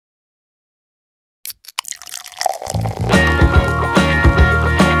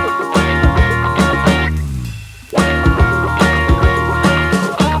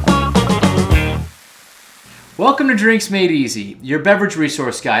Welcome to Drinks Made Easy, your beverage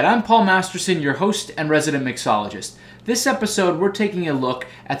resource guide. I'm Paul Masterson, your host and resident mixologist. This episode, we're taking a look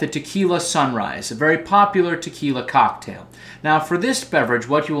at the Tequila Sunrise, a very popular tequila cocktail. Now, for this beverage,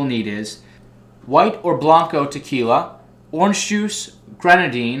 what you will need is white or blanco tequila, orange juice,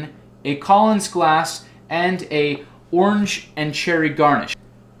 grenadine, a Collins glass, and a orange and cherry garnish.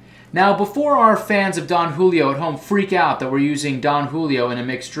 Now, before our fans of Don Julio at home freak out that we're using Don Julio in a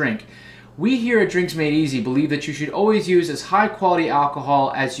mixed drink, we here at Drinks Made Easy believe that you should always use as high quality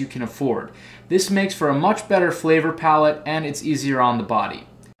alcohol as you can afford. This makes for a much better flavor palette and it's easier on the body.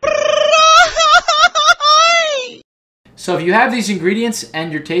 So if you have these ingredients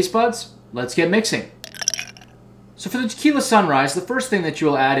and your taste buds, let's get mixing. So for the Tequila Sunrise, the first thing that you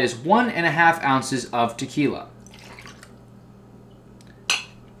will add is 1.5 ounces of tequila.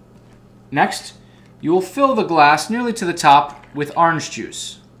 Next, you will fill the glass nearly to the top with orange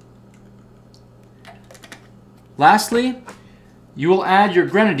juice. Lastly, you will add your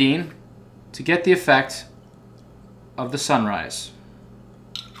grenadine to get the effect of the sunrise.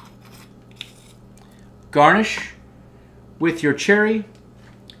 Garnish with your cherry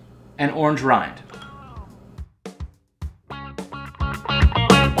and orange rind.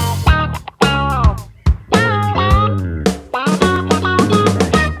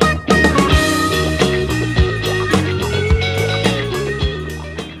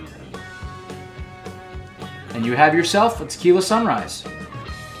 And you have yourself a Tequila Sunrise.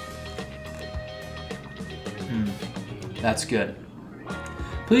 That's good.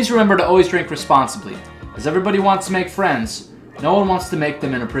 Please remember to always drink responsibly. As everybody wants to make friends, no one wants to make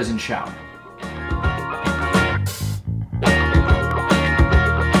them in a prison shower.